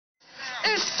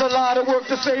a lot of work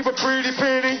to save a pretty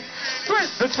penny.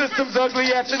 The system's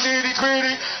ugly at the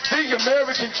nitty-gritty. The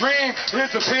American dream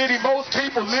is a pity. Most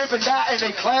people live and die in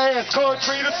a class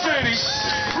country to city.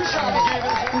 We trying to get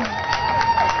it.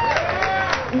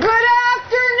 Good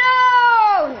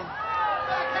afternoon!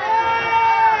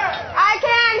 I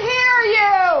can't hear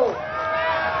you.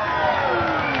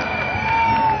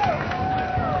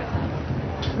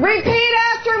 Repeat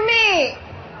after me.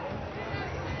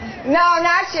 No,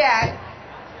 not yet.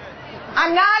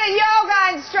 I'm not a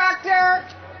yoga instructor,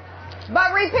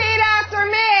 but repeat after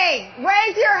me.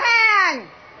 Raise your hand.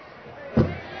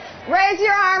 Raise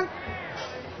your arm.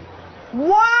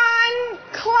 One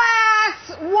class,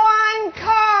 one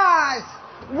cause.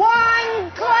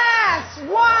 One class,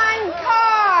 one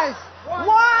cause.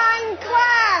 One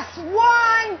class,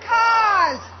 one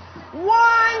cause.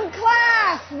 One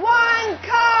class, one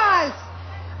cause.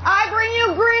 I bring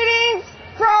you greetings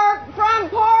from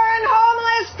poor and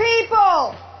homeless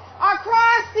people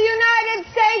across the United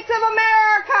States of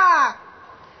America.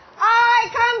 I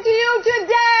come to you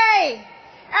today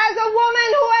as a woman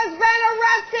who has been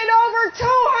arrested over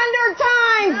 200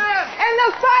 times in the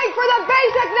fight for the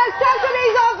basic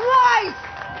necessities of life.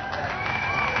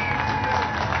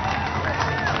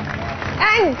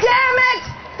 And damn it,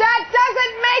 that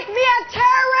doesn't make me a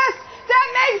terrorist, that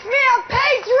makes me a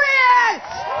patriot.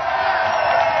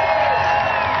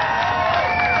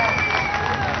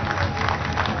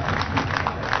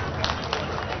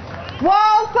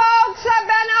 Wall folks have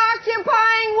been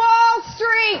occupying Wall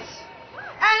Street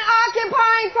and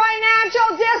occupying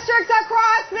financial districts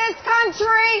across this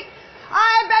country.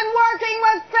 I've been working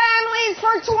with families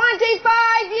for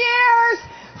 25 years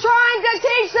trying to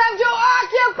teach them to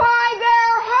occupy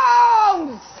their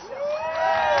homes.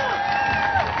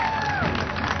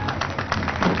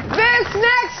 This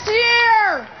next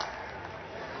year,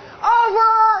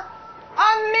 over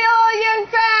 1 million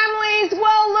families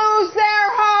will lose their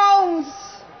homes.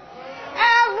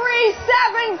 Every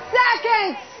 7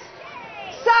 seconds,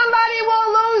 somebody will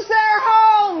lose their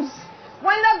homes.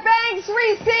 When the banks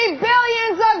receive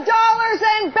billions of dollars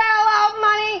in bailout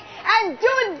money and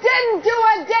didn't do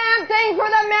a damn thing for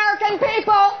the American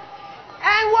people,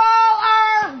 and while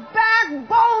our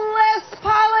backboneless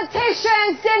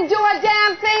politicians didn't do a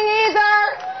damn thing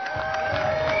either,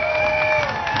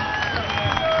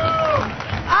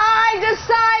 I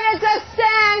decided to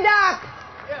stand up.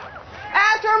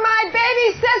 After my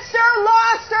baby sister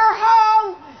lost her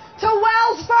home to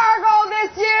Wells Fargo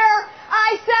this year,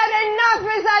 I said enough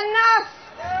is enough.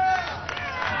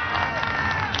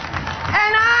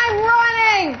 And I'm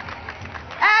running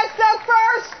as the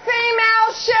first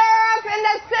female sheriff in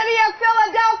the city of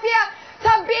Philadelphia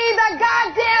to be the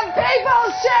goddamn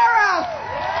people's sheriff.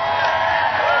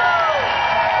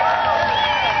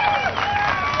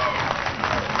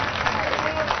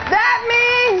 That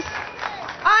means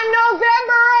on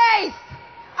November 8th,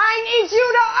 I need you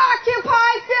to occupy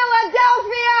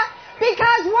Philadelphia,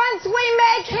 because once we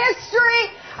make history,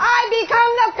 I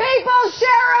become the people's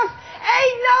sheriff.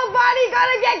 Ain't nobody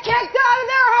gonna get kicked out of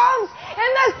their homes in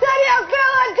the city of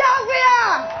Philadelphia.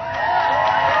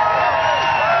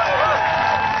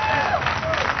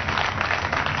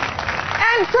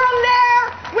 And from there,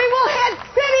 we will hit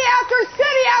city after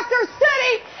city after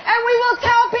city, and we will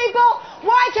tell people,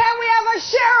 why can't we have a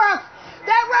sheriff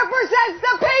that represents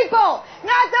the people,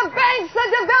 not the banks, the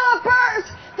developers,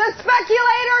 the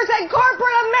speculators, and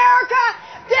corporate America?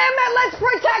 Damn it, let's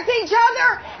protect each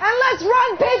other, and let's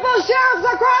run people's sheriffs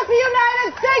across the United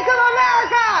States of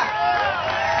America.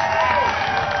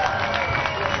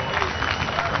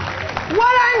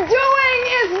 What I'm doing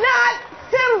is not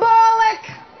symbolic,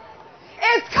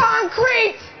 it's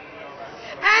concrete.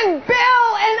 And Bill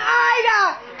and Aida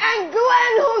and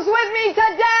Glenn, who's with me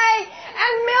today,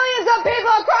 and millions of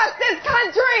people across this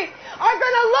country are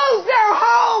going to lose their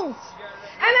homes.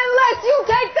 And unless you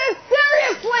take this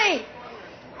seriously,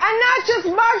 and not just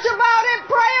march about it,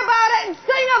 pray about it, and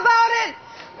sing about it,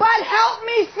 but help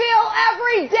me fill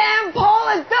every damn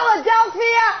poll in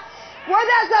Philadelphia where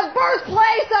there's a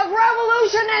birthplace of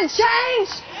revolution and change,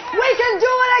 we can do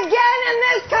it again in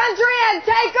this country and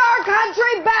take our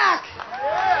country back.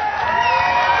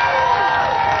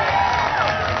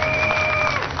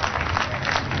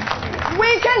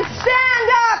 We can stand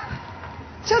up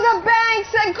to the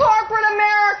banks and corporate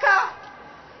America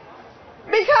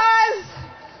because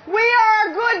we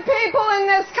are good people in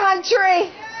this country,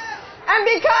 and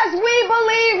because we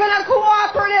believe in a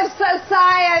cooperative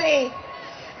society,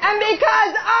 and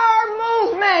because our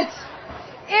movement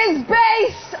is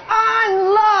based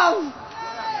on love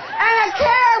and a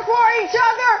care for each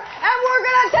other, and we're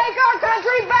going to take our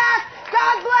country back.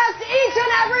 God bless.